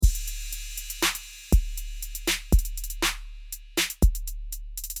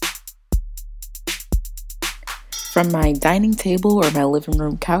From my dining table or my living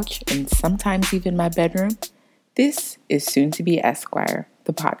room couch, and sometimes even my bedroom, this is Soon to Be Esquire,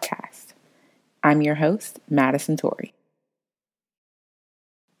 the podcast. I'm your host, Madison Torrey.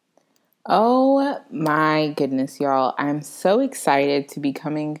 Oh my goodness, y'all. I'm so excited to be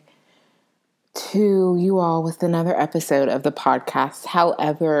coming to you all with another episode of the podcast.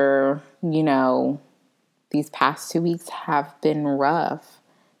 However, these past 2 weeks have been rough.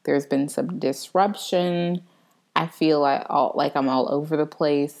 There's been some disruption. I feel like I'm all over the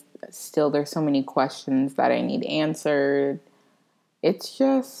place. Still, there's so many questions that I need answered. It's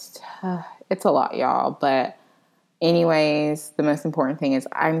just, it's a lot, y'all. But anyways, the most important thing is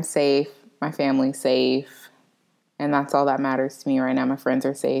I'm safe, my family's safe, and that's all that matters to me right now. My friends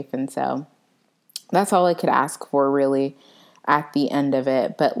are safe, and so that's all I could ask for, really, at the end of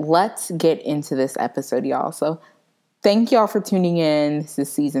it. But let's get into this episode, y'all. So thank y'all for tuning in. This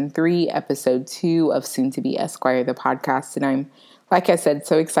is season 3, episode 2 of Soon to Be Esquire, the podcast. And I'm, like I said,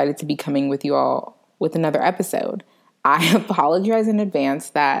 so excited to be coming with you all with another episode. I apologize in advance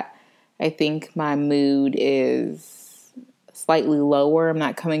that I think my mood is slightly lower. I'm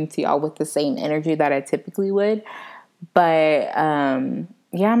not coming to y'all with the same energy that I typically would. But,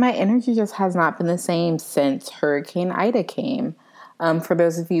 my energy just has not been the same since Hurricane Ida came. For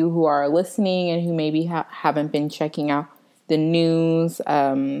those of you who are listening and who maybe haven't been checking out the news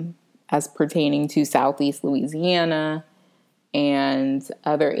as pertaining to Southeast Louisiana and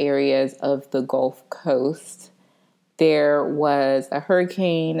other areas of the Gulf Coast, there was a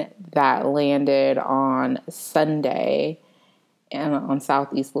hurricane that landed on Sunday on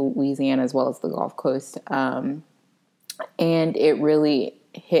Southeast Louisiana as well as the Gulf Coast. And it really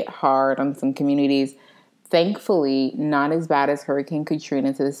hit hard on some communities. Thankfully, not as bad as Hurricane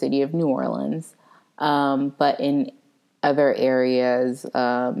Katrina to the city of New Orleans. But in other areas,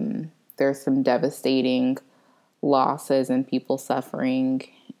 there's some devastating losses and people suffering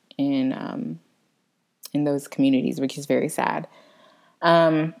in those communities, which is very sad.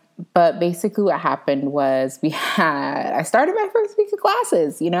 But basically what happened was I started my first week of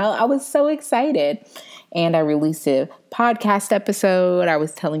classes. I was so excited. And I released a podcast episode. I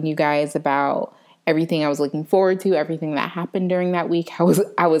was telling you guys about everything I was looking forward to, everything that happened during that week.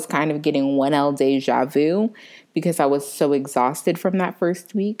 I was kind of getting 1L deja vu because I was so exhausted from that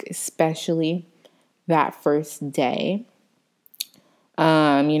first week, especially that first day.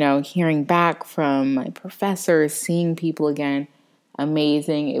 Hearing back from my professors, seeing people again,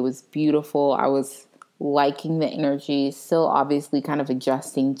 amazing. It was beautiful. I was liking the energy, still obviously kind of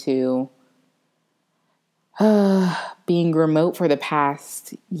adjusting to being remote for the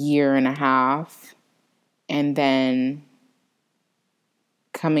past year and a half and then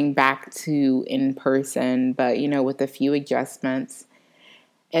coming back to in person, but, with a few adjustments.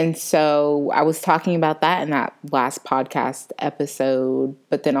 And so I was talking about that in that last podcast episode,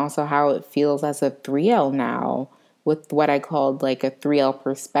 but then also how it feels as a 3L now with what I called like a 3L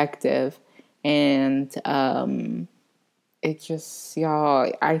perspective. And it just,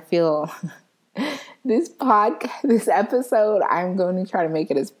 y'all, I feel this episode, I'm going to try to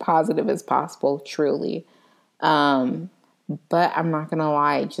make it as positive as possible, truly. But I'm not going to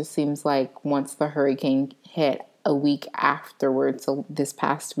lie, it just seems like once the hurricane hit a week afterwards, so this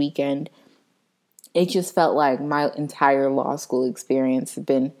past weekend, it just felt like my entire law school experience had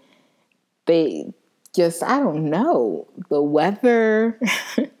been, I don't know, the weather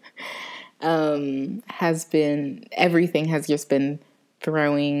everything has just been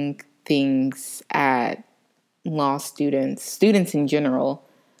throwing things at law students in general,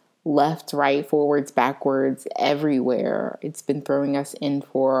 left, right, forwards, backwards, everywhere. It's been throwing us in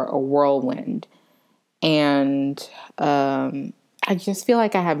for a whirlwind. And I just feel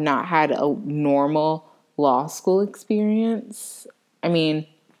like I have not had a normal law school experience. I mean,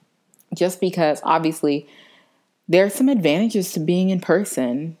 just because obviously there are some advantages to being in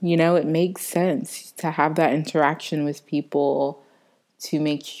person. It makes sense to have that interaction with people, to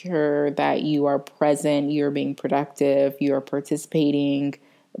make sure that you are present, you're being productive, you're participating,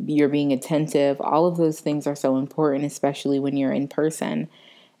 you're being attentive. All of those things are so important, especially when you're in person.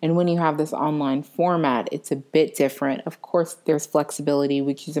 And when you have this online format, it's a bit different. Of course, there's flexibility,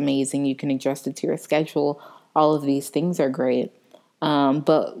 which is amazing. You can adjust it to your schedule. All of these things are great.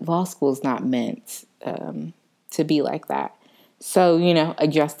 But law school is not meant to be like that. So,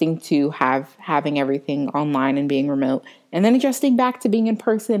 adjusting to having everything online and being remote, and then adjusting back to being in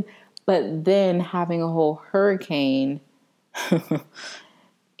person, but then having a whole hurricane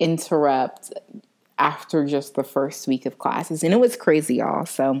interrupt after just the first week of classes. And it was crazy, y'all.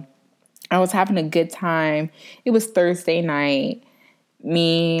 So I was having a good time. It was Thursday night.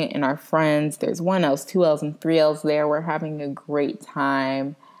 me and our friends, there's one L's, two L's, and three L's there. We're having a great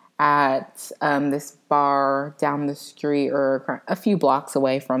time at this bar down the street or a few blocks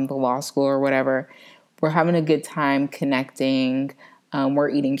away from the law school or whatever. We're having a good time connecting. We're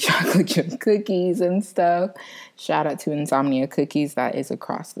eating chocolate chip cookies and stuff. Shout out to Insomnia Cookies, that is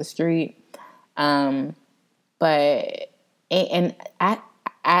across the street. But and at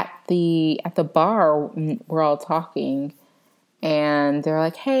the bar, we're all talking, and they're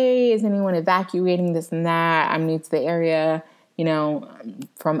like, "Hey, is anyone evacuating this and that? I'm new to the area,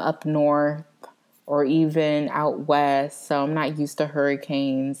 from up north or even out west, so I'm not used to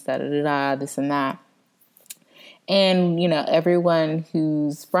hurricanes, da da da da, this and that." And, everyone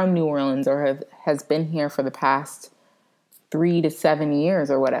who's from New Orleans or has been here for the past 3 to 7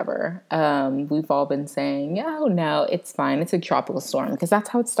 years or whatever, we've all been saying, "Oh, no, it's fine. It's a tropical storm," because that's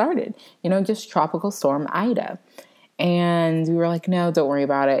how it started, just Tropical Storm Ida. And we were like, "No, don't worry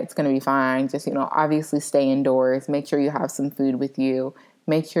about it. It's going to be fine. Just, obviously stay indoors. Make sure you have some food with you.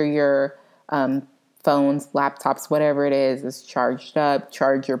 Make sure your phones, laptops, whatever it is charged up.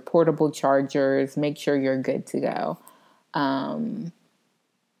 Charge your portable chargers. Make sure you're good to go." And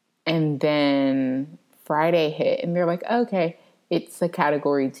then Friday hit, and they're like, "Okay, it's a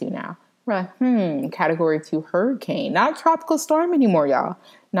Category 2 now." We're like, Category 2 hurricane. Not a tropical storm anymore, y'all.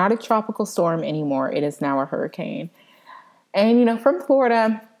 Not a tropical storm anymore. It is now a hurricane. And, from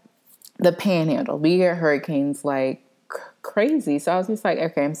Florida, the Panhandle, we get hurricanes like crazy. So I was just like,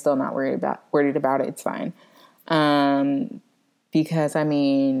 okay, I'm still not worried about it. It's fine. Because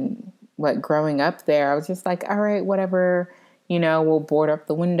growing up there, I was just like, all right, whatever, we'll board up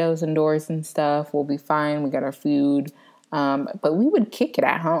the windows and doors and stuff. We'll be fine. We got our food. But we would kick it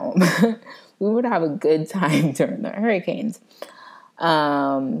at home. We would have a good time during the hurricanes.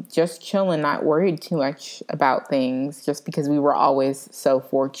 Just chilling, not worried too much about things, just because we were always so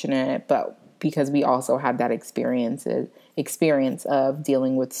fortunate, but because we also had that experience of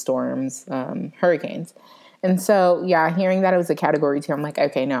dealing with storms, hurricanes. And so, yeah, hearing that it was a Category 2, I'm like,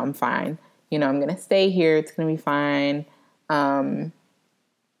 okay, no, I'm fine. I'm going to stay here. It's going to be fine. And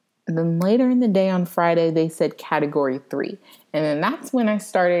then later in the day on Friday, they said Category 3. And then that's when I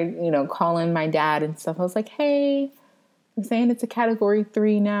started, calling my dad and stuff. I was like, "Hey, I'm saying it's a Category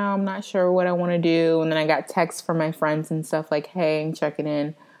 3 now. I'm not sure what I want to do." And then I got texts from my friends and stuff like, "Hey, I'm checking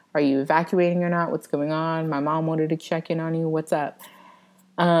in. Are you evacuating or not? What's going on? My mom wanted to check in on you. What's up?"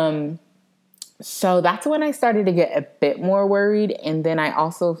 So that's when I started to get a bit more worried. And then I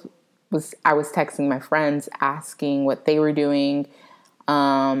also was texting my friends asking what they were doing.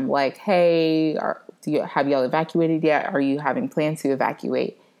 Like, "Hey, have y'all evacuated yet? Are you having plans to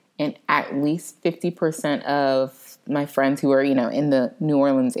evacuate?" And at least 50% of my friends who are, in the New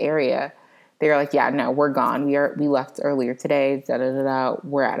Orleans area, they're like, "Yeah, no, we're gone. We left earlier today. Da da da da.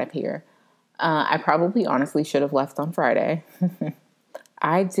 We're out of here." I probably honestly should have left on Friday.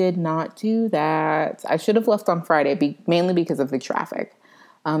 I did not do that. I should have left on Friday, mainly because of the traffic.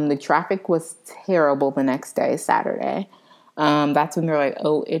 The traffic was terrible the next day, Saturday. That's when they're like,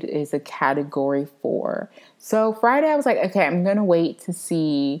 "Oh, it is a Category 4. So Friday, I was like, okay, I'm going to wait to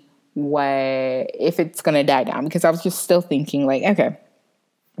see if it's going to die down, because I was just still thinking like, okay,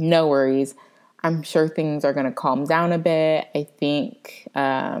 no worries. I'm sure things are going to calm down a bit. I think,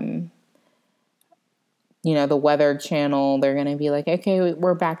 the Weather Channel, they're going to be like, "Okay,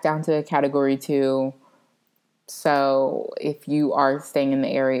 we're back down to Category 2. So if you are staying in the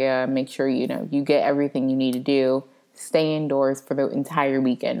area, make sure, you get everything you need to do. Stay indoors for the entire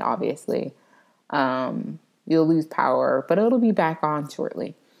weekend, obviously. You'll lose power, but it'll be back on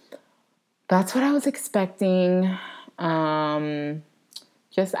shortly." That's what I was expecting.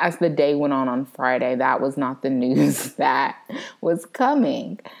 Just as the day went on Friday, that was not the news that was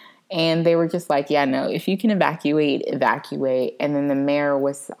coming. And they were just like, "Yeah, no, if you can evacuate, evacuate." And then the mayor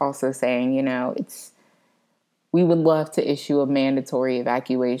was also saying, we would love to issue a mandatory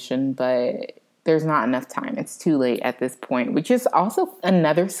evacuation, but there's not enough time. It's too late at this point, which is also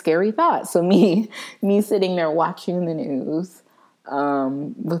another scary thought. So me sitting there watching the news,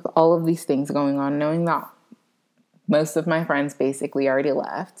 with all of these things going on, knowing that most of my friends basically already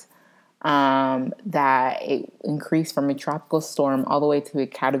left, that it increased from a tropical storm all the way to a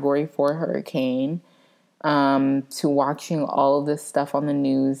Category 4 hurricane, to watching all of this stuff on the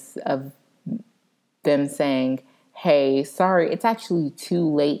news of them saying, "Hey, sorry, it's actually too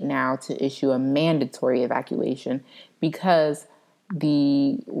late now to issue a mandatory evacuation because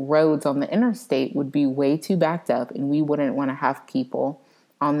the roads on the interstate would be way too backed up, and we wouldn't want to have people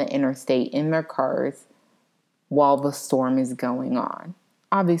on the interstate in their cars while the storm is going on."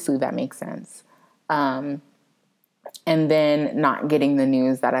 Obviously, that makes sense. and then not getting the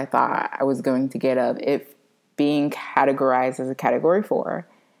news that I thought I was going to get of it being categorized as a category 4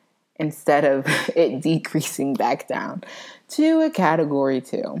 instead of it decreasing back down to a category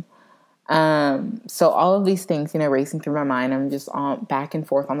 2. So all of these things, racing through my mind. I'm just back and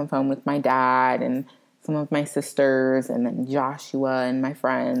forth on the phone with my dad and some of my sisters and then Joshua and my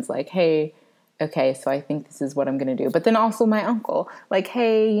friends, like, hey, okay, so I think this is what I'm going to do. But then also my uncle, like,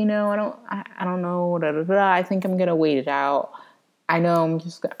 hey, I don't know, I think I'm going to wait it out. I know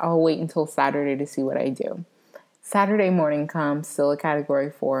I'll wait until Saturday to see what I do. Saturday morning comes, still a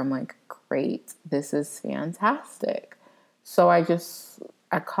category 4. I'm like, great, this is fantastic. So I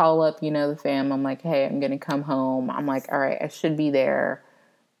call up, the fam. I'm like, hey, I'm going to come home. I'm like, all right, I should be there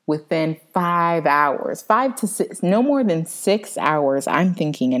within 5 hours, 5 to 6, no more than 6 hours. I'm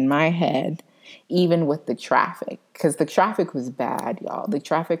thinking in my head, even with the traffic, because the traffic was bad, y'all. The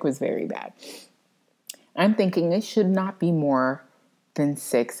traffic was very bad. I'm thinking it should not be more than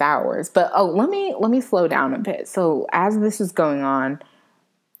 6 hours. But let me slow down a bit. So as this is going on,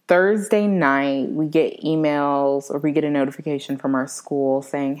 Thursday night, we get emails or we get a notification from our school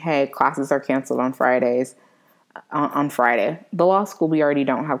saying, hey, classes are canceled on Fridays. On Friday. The law school, we already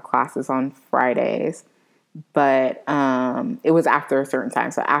don't have classes on Fridays, but it was after a certain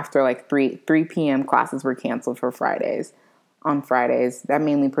time. So after like 3 p.m. classes were canceled for Fridays. On Fridays, that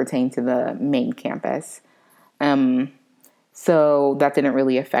mainly pertained to the main campus. So that didn't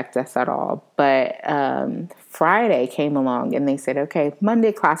really affect us at all. But Friday came along and they said, okay,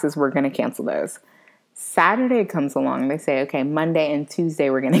 Monday classes, we're going to cancel those. Saturday comes along. They say, okay, Monday and Tuesday,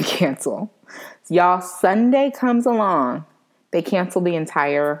 we're going to cancel. So y'all, Sunday comes along. They cancel the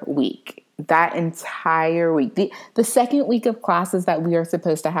entire week. That entire week. The second week of classes that we are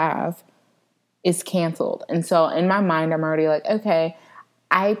supposed to have is canceled. And so in my mind, I'm already like, okay,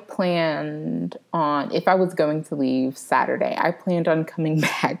 I planned on, if I was going to leave Saturday, I planned on coming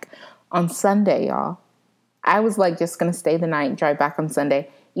back on Sunday, y'all. I was like, just going to stay the night, drive back on Sunday.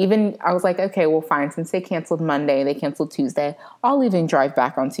 Even, I was like, okay, well, fine. Since they canceled Monday, they canceled Tuesday, I'll even drive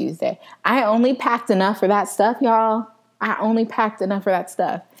back on Tuesday. I only packed enough for that stuff, y'all. I only packed enough for that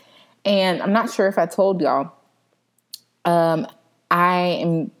stuff. And I'm not sure if I told y'all, I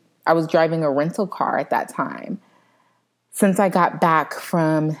was driving a rental car at that time. Since I got back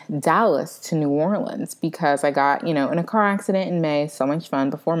from Dallas to New Orleans, because I got, in a car accident in May, so much fun,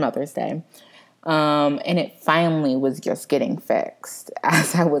 before Mother's Day. And it finally was just getting fixed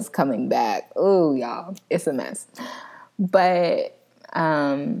as I was coming back. Oh, y'all, it's a mess. But,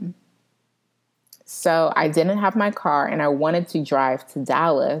 so I didn't have my car and I wanted to drive to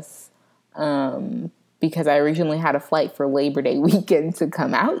Dallas, because I originally had a flight for Labor Day weekend to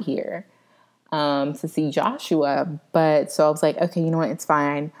come out here. To see Joshua. But so I was like, okay, you know what? It's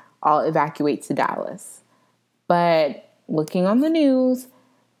fine. I'll evacuate to Dallas. But looking on the news,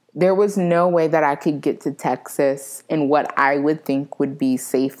 there was no way that I could get to Texas in what I would think would be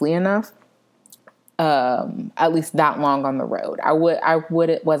safely enough. At least that long on the road. I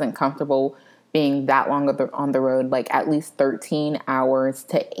wasn't comfortable being that long on the road, like at least 13 hours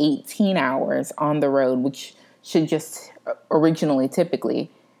to 18 hours on the road, which should just originally typically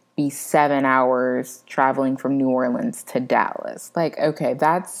be 7 hours traveling from New Orleans to Dallas. Like, okay,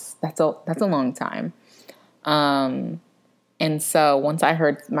 that's a long time. And so once I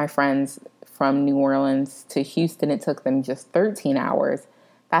heard my friends from New Orleans to Houston, it took them just 13 hours.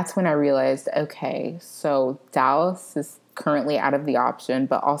 That's when I realized, okay, so Dallas is currently out of the option,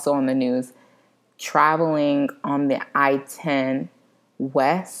 but also on the news, traveling on the I-10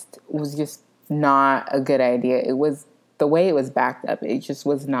 West was just not a good idea. It was the way it was backed up. It just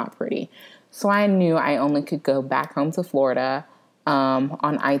was not pretty. So I knew I only could go back home to Florida on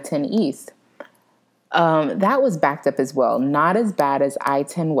I-10 East. That was backed up as well. Not as bad as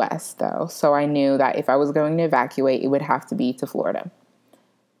I-10 West, though. So I knew that if I was going to evacuate, it would have to be to Florida.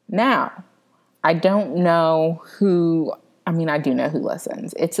 Now, I don't know who, I do know who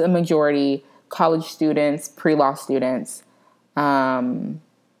listens. It's a majority college students, pre-law students, and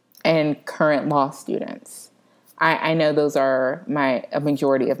current law students. I know those are a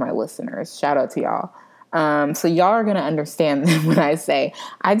majority of my listeners. Shout out to y'all. So y'all are going to understand when I say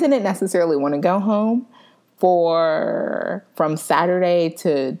I didn't necessarily want to go home from Saturday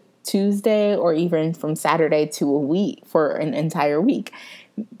to Tuesday, or even from Saturday to a week, for an entire week.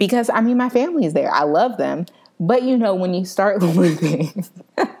 Because, my family is there. I love them. But, when you start living...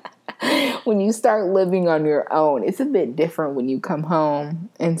 when you start living on your own, it's a bit different when you come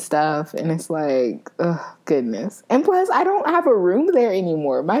home and stuff. And it's like, oh, goodness. And plus, I don't have a room there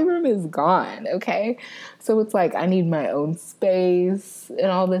anymore. My room is gone, okay? So it's like I need my own space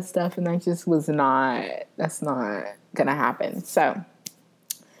and all this stuff. And that just that's not gonna happen. So,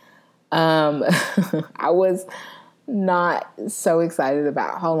 I was not so excited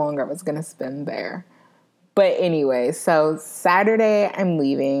about how long I was gonna spend there. But anyway, so Saturday I'm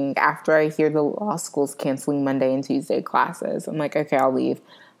leaving after I hear the law school's canceling Monday and Tuesday classes. I'm like, okay, I'll leave.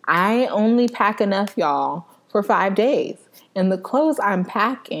 I only pack enough, y'all, for 5 days. And the clothes I'm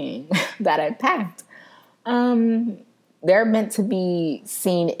packing that I packed, they're meant to be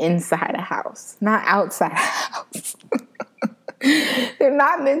seen inside a house, not outside a house. They're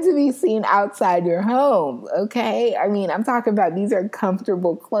not meant to be seen outside your home, okay? I mean, I'm talking about these are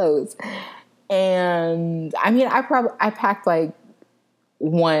comfortable clothes. And I mean, I packed like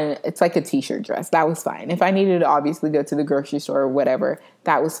one, it's like a t-shirt dress. That was fine. If I needed to obviously go to the grocery store or whatever,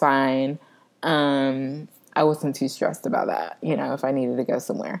 that was fine. I wasn't too stressed about that, if I needed to go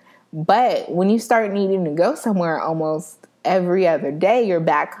somewhere. But when you start needing to go somewhere almost every other day, you're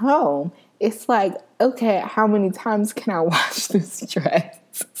back home. It's like, okay, how many times can I wash this dress?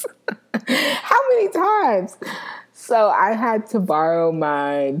 How many times? So I had to borrow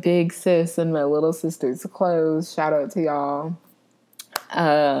my big sis and my little sister's clothes. Shout out to y'all.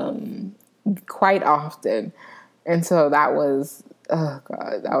 Quite often. And so that was, oh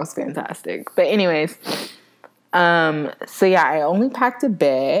God, that was fantastic. But anyways, so yeah, I only packed a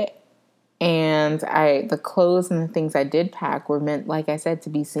bit, and the clothes and the things I did pack were meant, like I said, to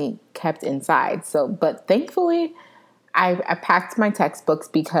be kept inside. So, but thankfully, I packed my textbooks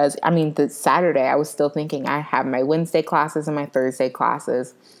because, the Saturday I was still thinking I have my Wednesday classes and my Thursday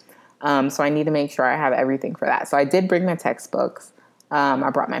classes. So I need to make sure I have everything for that. So I did bring my textbooks. I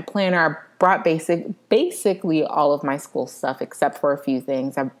brought my planner. I brought basically all of my school stuff except for a few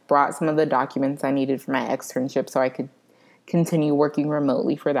things. I brought some of the documents I needed for my externship so I could continue working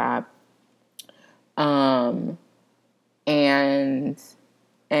remotely for that. And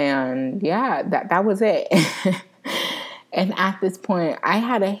yeah, that was it. And at this point, I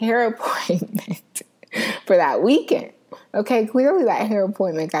had a hair appointment for that weekend. Okay, clearly that hair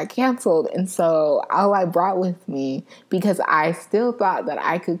appointment got canceled. And so all I brought with me, because I still thought that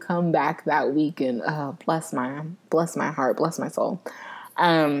I could come back that weekend. Bless my heart, bless my soul.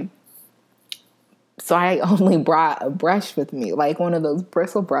 So I only brought a brush with me, like one of those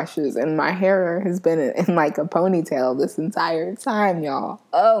bristle brushes. And my hair has been in like a ponytail this entire time, y'all.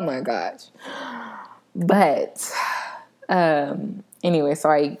 Oh my gosh. But anyway, so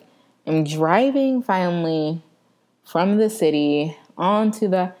I am driving finally from the city onto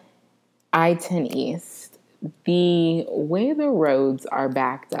the I-10 East. The way the roads are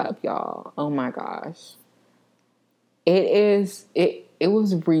backed up, y'all. Oh my gosh. It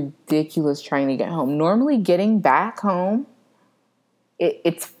was ridiculous trying to get home. Normally getting back home,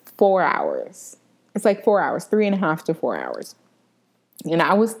 it's 4 hours. It's like 4 hours, 3.5 to 4 hours. And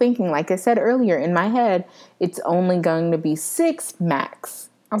I was thinking, like I said earlier, in my head, it's only going to be 6 max.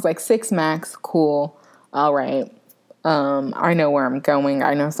 I was like, 6 max, cool. All right. I know where I'm going.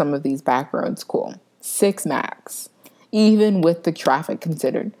 I know some of these back roads, cool. 6 max, even with the traffic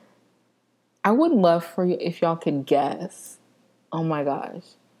considered. I would love for you if y'all could guess, oh my gosh,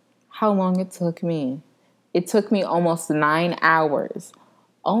 how long it took me. It took me almost 9 hours.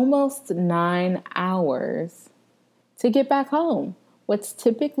 Almost 9 hours to get back home. What's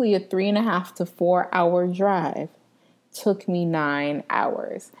typically a 3.5 to 4 hour drive took me 9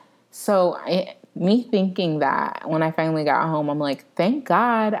 hours. So me thinking that when I finally got home, I'm like, thank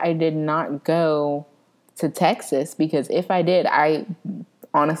God I did not go to Texas, because if I did, I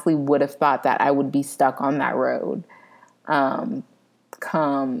honestly would have thought that I would be stuck on that road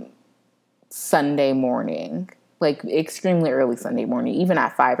come Sunday morning, like extremely early Sunday morning, even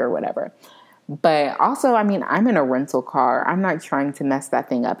at 5 or whatever. But also, I'm in a rental car. I'm not trying to mess that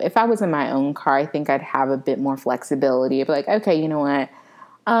thing up. If I was in my own car, I think I'd have a bit more flexibility. I'd be like, okay, you know what?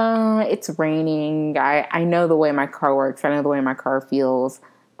 It's raining. I know the way my car works. I know the way my car feels.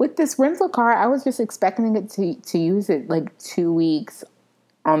 With this rental car, I was just expecting it to use it like 2 weeks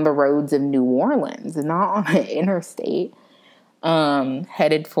on the roads of New Orleans and not on an interstate,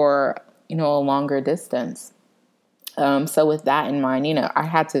 headed for, a longer distance. So with that in mind, I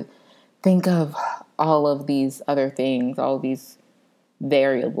had to think of all of these other things, all of these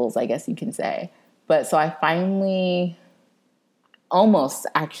variables, I guess you can say. But so I finally almost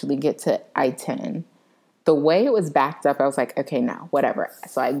actually get to I-10. The way it was backed up, I was like, okay, no, whatever.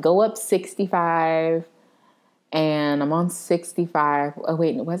 So I go up 65 and I'm on 65. Oh,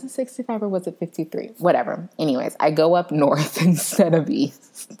 wait, was it 65 or was it 53? Whatever. Anyways, I go up north instead of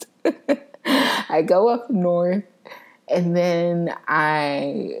east. I go up north and then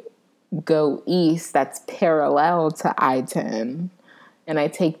I go east that's parallel to I-10. and I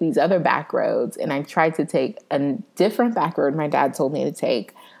take these other back roads, and I tried to take a different back road my dad told me to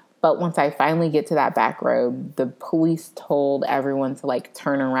take. But once I finally get to that back road, the police told everyone to like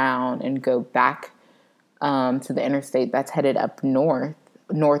turn around and go back to the interstate that's headed up north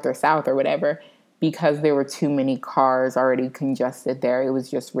or south or whatever, because there were too many cars already congested there. It was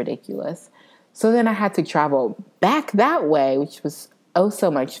just ridiculous. So then I had to travel back that way, which was oh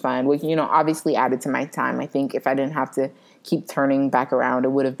so much fun, which, obviously added to my time. I think if I didn't have to keep turning back around,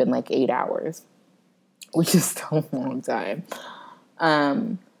 it would have been like 8 hours, which is still a long time.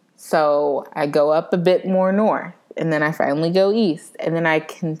 So I go up a bit more north, and then I finally go east, and then I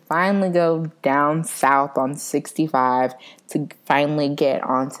can finally go down south on 65 to finally get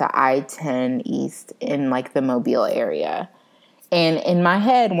onto I-10 east in like the Mobile area. And in my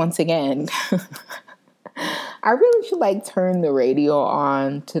head, once again, I really should like turn the radio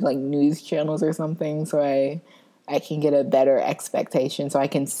on to like news channels or something so I can get a better expectation, so I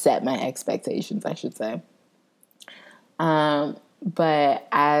can set my expectations, I should say. But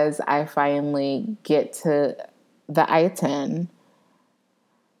as I finally get to the I-10,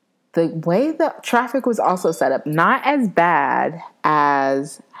 the way the traffic was also set up, not as bad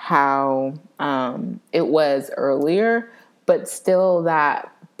as how it was earlier, but still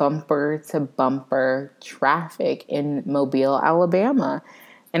that bumper to bumper traffic in Mobile, Alabama.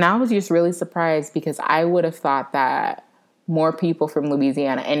 And I was just really surprised because I would have thought that more people from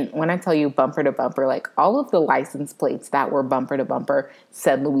Louisiana, and when I tell you bumper to bumper, like all of the license plates that were bumper to bumper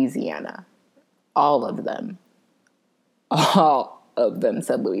said Louisiana. All of them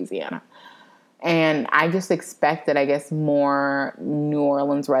said Louisiana. And I just expected, I guess, more New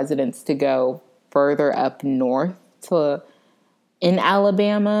Orleans residents to go further up north in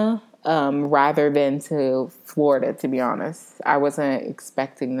Alabama rather than to Florida, to be honest. I wasn't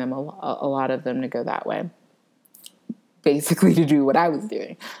expecting them, a lot of them to go that way, basically to do what I was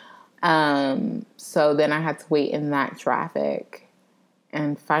doing. So then I had to wait in that traffic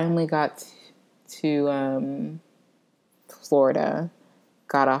and finally got to Florida,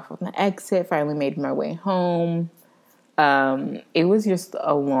 got off on the exit, finally made my way home. It was just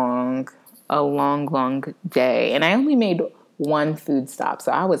a long day, and I only made one food stop,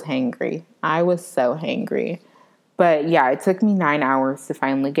 so I was hangry. I was so hangry. But yeah, it took me 9 hours to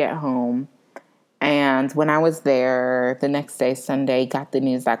finally get home. And when I was there, the next day, Sunday, got the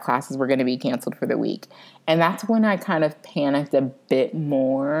news that classes were going to be canceled for the week. And that's when I kind of panicked a bit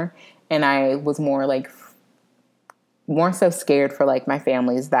more. And I was more so scared for like my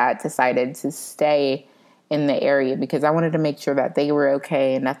families that decided to stay in the area, because I wanted to make sure that they were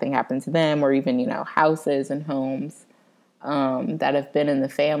okay and nothing happened to them, or even, houses and homes that have been in the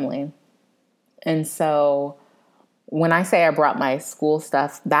family. And so when I say I brought my school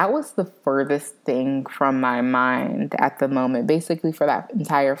stuff, that was the furthest thing from my mind at the moment. Basically, for that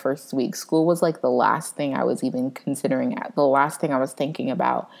entire first week, school was like the last thing I was even considering, the last thing I was thinking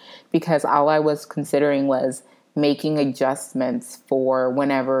about, because all I was considering was making adjustments for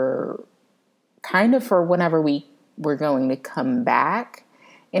whenever we were going to come back,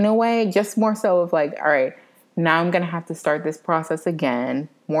 in a way, just more so of like, all right, now I'm going to have to start this process again.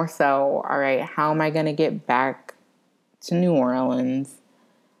 More so, all right, how am I going to get back to New Orleans?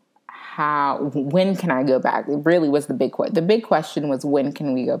 When can I go back? It really was the big question. The big question was, when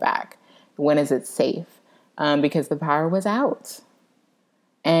can we go back? When is it safe? Because the power was out.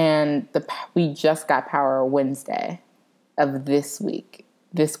 And we just got power Wednesday of this week.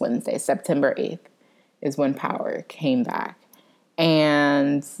 This Wednesday, September 8th, is when power came back.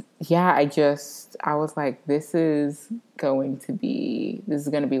 And yeah, I was like, this is going to be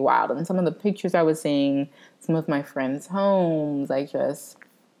wild. And some of the pictures I was seeing, some of my friends' homes, I just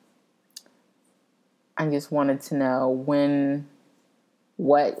wanted to know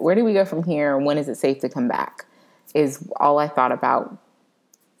where do we go from here? When is it safe to come back? Is all I thought about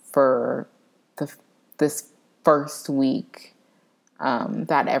for this first week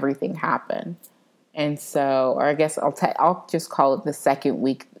that everything happened. And so, or I guess I'll just call it the second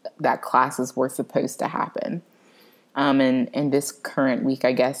week that classes were supposed to happen. And this current week,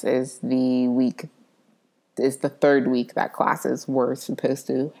 I guess, is the third week that classes were supposed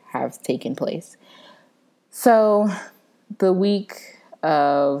to have taken place. So the week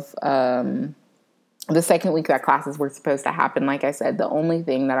of the second week that classes were supposed to happen, like I said, the only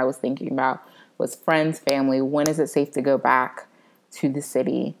thing that I was thinking about was friends, family. When is it safe to go back to the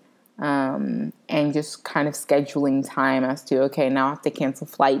city? And just kind of scheduling time as to, okay, now I have to cancel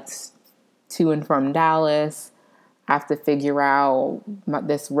flights to and from Dallas. I have to figure out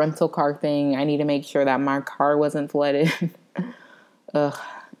this rental car thing. I need to make sure that my car wasn't flooded.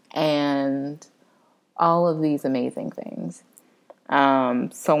 And all of these amazing things.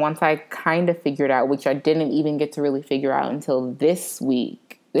 So once I kind of figured out, which I didn't even get to really figure out until this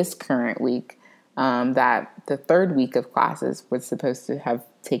current week, that the third week of classes was supposed to have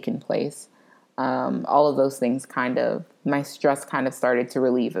taken place. All of those things my stress kind of started to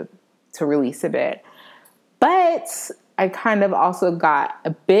release a bit. But I kind of also got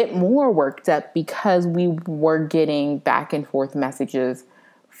a bit more worked up because we were getting back and forth messages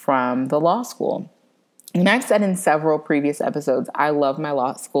from the law school. And I've said in several previous episodes, I love my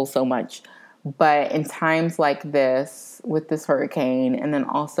law school so much. But in times like this, with this hurricane, and then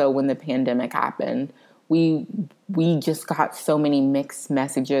also when the pandemic happened, we just got so many mixed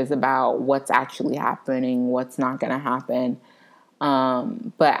messages about what's actually happening, what's not going to happen.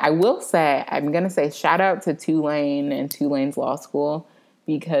 But I will say, I'm going to say shout out to Tulane and Tulane's law school,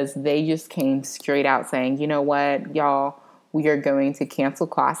 because they just came straight out saying, you know what, y'all, we are going to cancel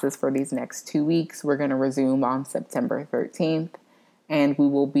classes for these next 2 weeks. We're going to resume on September 13th, and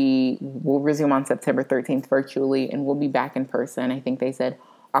we'll resume on September 13th virtually, and we'll be back in person. I think they said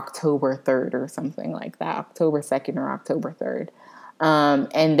October 3rd or something like that, October 2nd or October 3rd.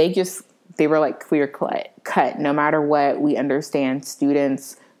 And they were like clear cut. No matter what, we understand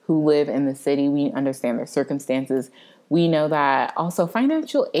students who live in the city. We understand their circumstances. We know that also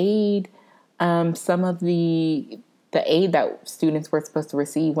financial aid, some of the aid that students were supposed to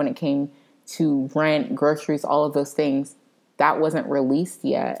receive when it came to rent, groceries, all of those things, that wasn't released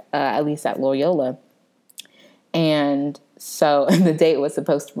yet, at least at Loyola. And so the day it was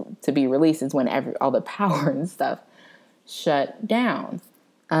supposed to be released is when all the power and stuff shut down.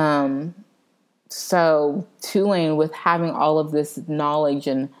 So Tulane, with having all of this knowledge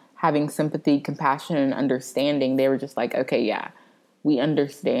and having sympathy, compassion, and understanding, they were just like, okay, yeah, we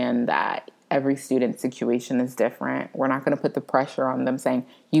understand that every student's situation is different. We're not going to put the pressure on them saying,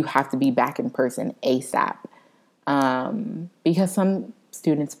 you have to be back in person ASAP. Because some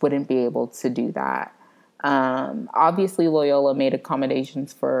students wouldn't be able to do that. Obviously, Loyola made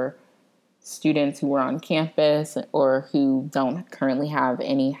accommodations for students who were on campus or who don't currently have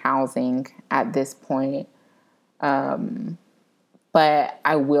any housing at this point. But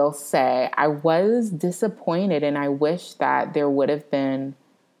I will say I was disappointed, and I wish that there would have been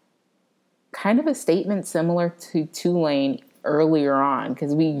kind of a statement similar to Tulane earlier on,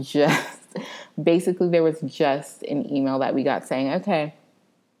 because basically there was just an email that we got saying, okay,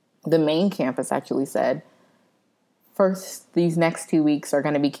 the main campus actually said, first, these next 2 weeks are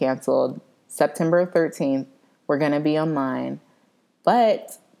going to be canceled. September 13th, we're going to be online.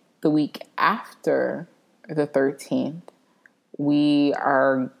 But the week after the 13th, we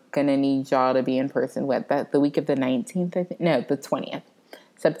are going to need y'all to be in person. The week of the 19th, I think? No, the 20th.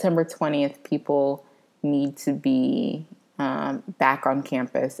 September 20th, people need to be back on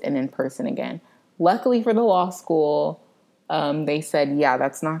campus and in person again. Luckily for the law school, they said, yeah,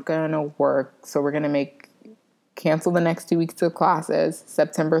 that's not going to work. So we're going to cancel the next 2 weeks of classes,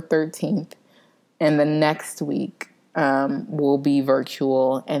 September 13th. And the next week will be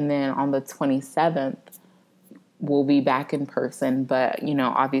virtual. And then on the 27th, we'll be back in person. But,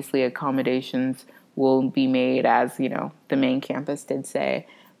 obviously accommodations will be made, as, the main campus did say.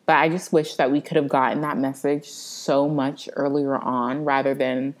 But I just wish that we could have gotten that message so much earlier on, rather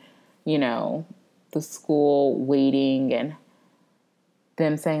than, the school waiting and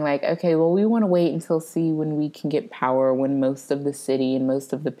them saying like, okay, well, we want to wait until see when we can get power, when most of the city and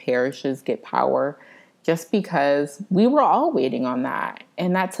most of the parishes get power, just because we were all waiting on that.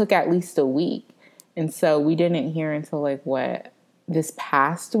 And that took at least a week. And so we didn't hear until this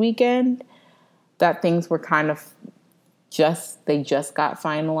past weekend that things were kind of they just got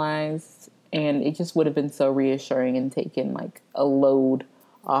finalized. And it just would have been so reassuring and taken a load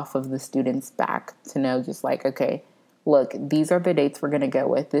off of the students' back to know just okay, look, these are the dates we're going to go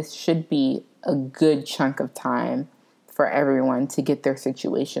with. This should be a good chunk of time for everyone to get their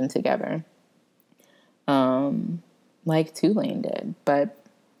situation together. Like Tulane did. But,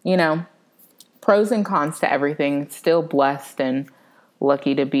 pros and cons to everything. Still blessed and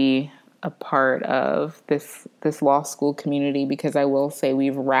lucky to be a part of this law school community, because I will say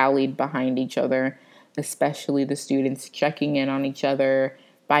we've rallied behind each other, especially the students, checking in on each other,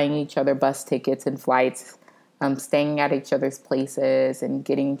 buying each other bus tickets and flights, staying at each other's places and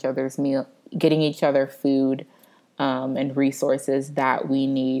getting each other food and resources that we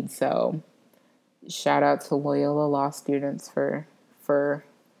need. So shout out to Loyola Law students for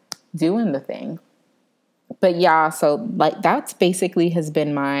doing the thing. But yeah, so that's basically has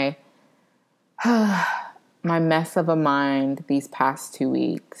been my my mess of a mind these past 2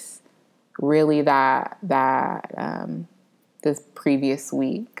 weeks. Really that this previous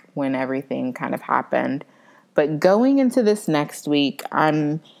week when everything kind of happened. But going into this next week,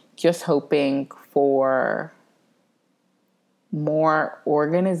 I'm just hoping for more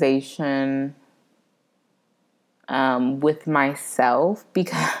organization with myself,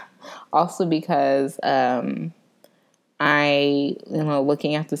 because I,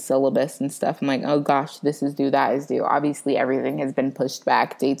 looking at the syllabus and stuff, I'm like, oh gosh, this is due, that is due. Obviously, everything has been pushed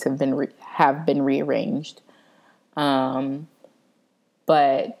back. Dates have been rearranged. But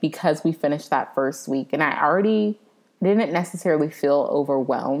because we finished that first week, and I already didn't necessarily feel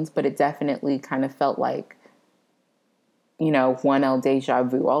overwhelmed, but it definitely kind of felt like, 1L deja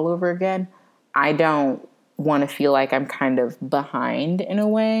vu all over again. I don't want to feel like I'm kind of behind in a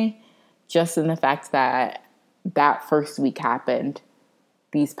way, just in the fact that first week happened.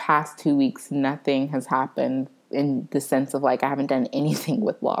 These past 2 weeks, nothing has happened in the sense of like I haven't done anything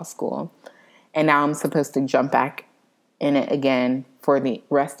with law school. And now I'm supposed to jump back in it again for the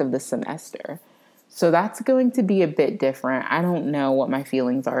rest of the semester. So that's going to be a bit different. I don't know what my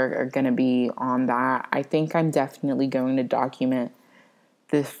feelings are going to be on that. I think I'm definitely going to document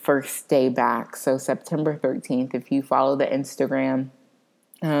the first day back. So September 13th, if you follow the Instagram,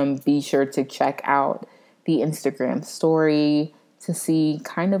 be sure to check out the Instagram story to see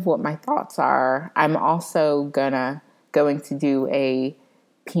kind of what my thoughts are. I'm also going to do a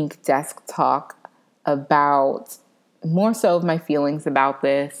Pink Desk talk about more so of my feelings about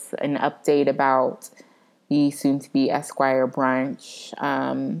this, an update about the soon-to-be Esquire brunch,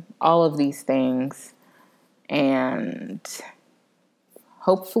 all of these things, and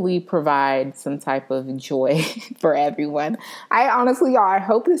hopefully provide some type of joy for everyone. I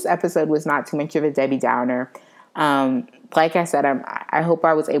hope this episode was not too much of a Debbie Downer. Like I said, I hope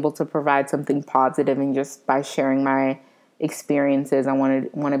I was able to provide something positive, and just by sharing my experiences, I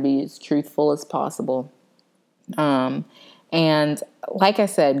want to be as truthful as possible. And like I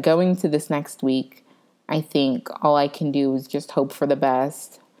said, going to this next week, I think all I can do is just hope for the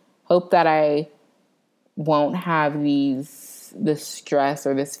best. Hope that I won't have this stress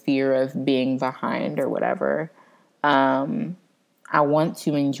or this fear of being behind or whatever. I want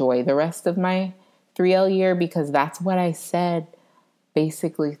to enjoy the rest of my 3L year, because that's what I said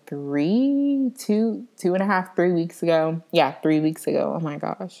basically 3 weeks ago. Yeah, 3 weeks ago. Oh my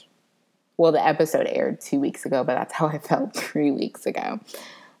gosh. Well, the episode aired 2 weeks ago, but that's how I felt 3 weeks ago,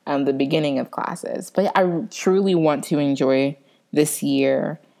 the beginning of classes. But I truly want to enjoy this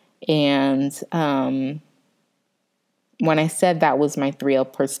year. And when I said that was my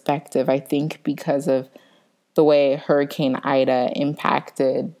 3L perspective, I think because of the way Hurricane Ida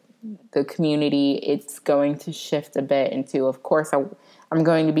impacted the community, it's going to shift a bit into, of course, I'm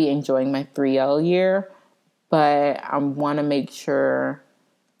going to be enjoying my 3L year, but I want to make sure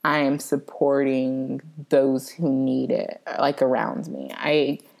I am supporting those who need it, like around me.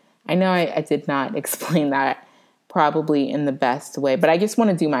 I know I did not explain that probably in the best way, but I just want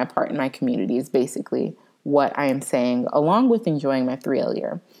to do my part in my community is basically what I am saying, along with enjoying my 3L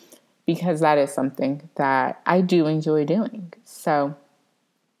year, because that is something that I do enjoy doing. So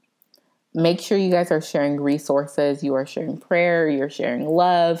make sure you guys are sharing resources, you are sharing prayer, you're sharing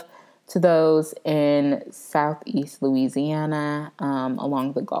love to those in Southeast Louisiana,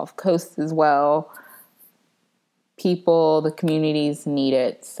 along the Gulf Coast as well. The communities need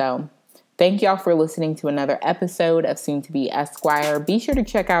it. So thank y'all for listening to another episode of Soon to Be Esquire. Be sure to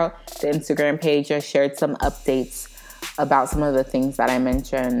check out the Instagram page. I shared some updates about some of the things that I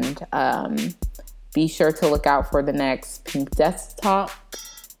mentioned. Be sure to look out for the next Pink Desk talk.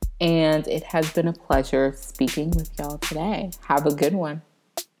 And it has been a pleasure speaking with y'all today. Have a good one.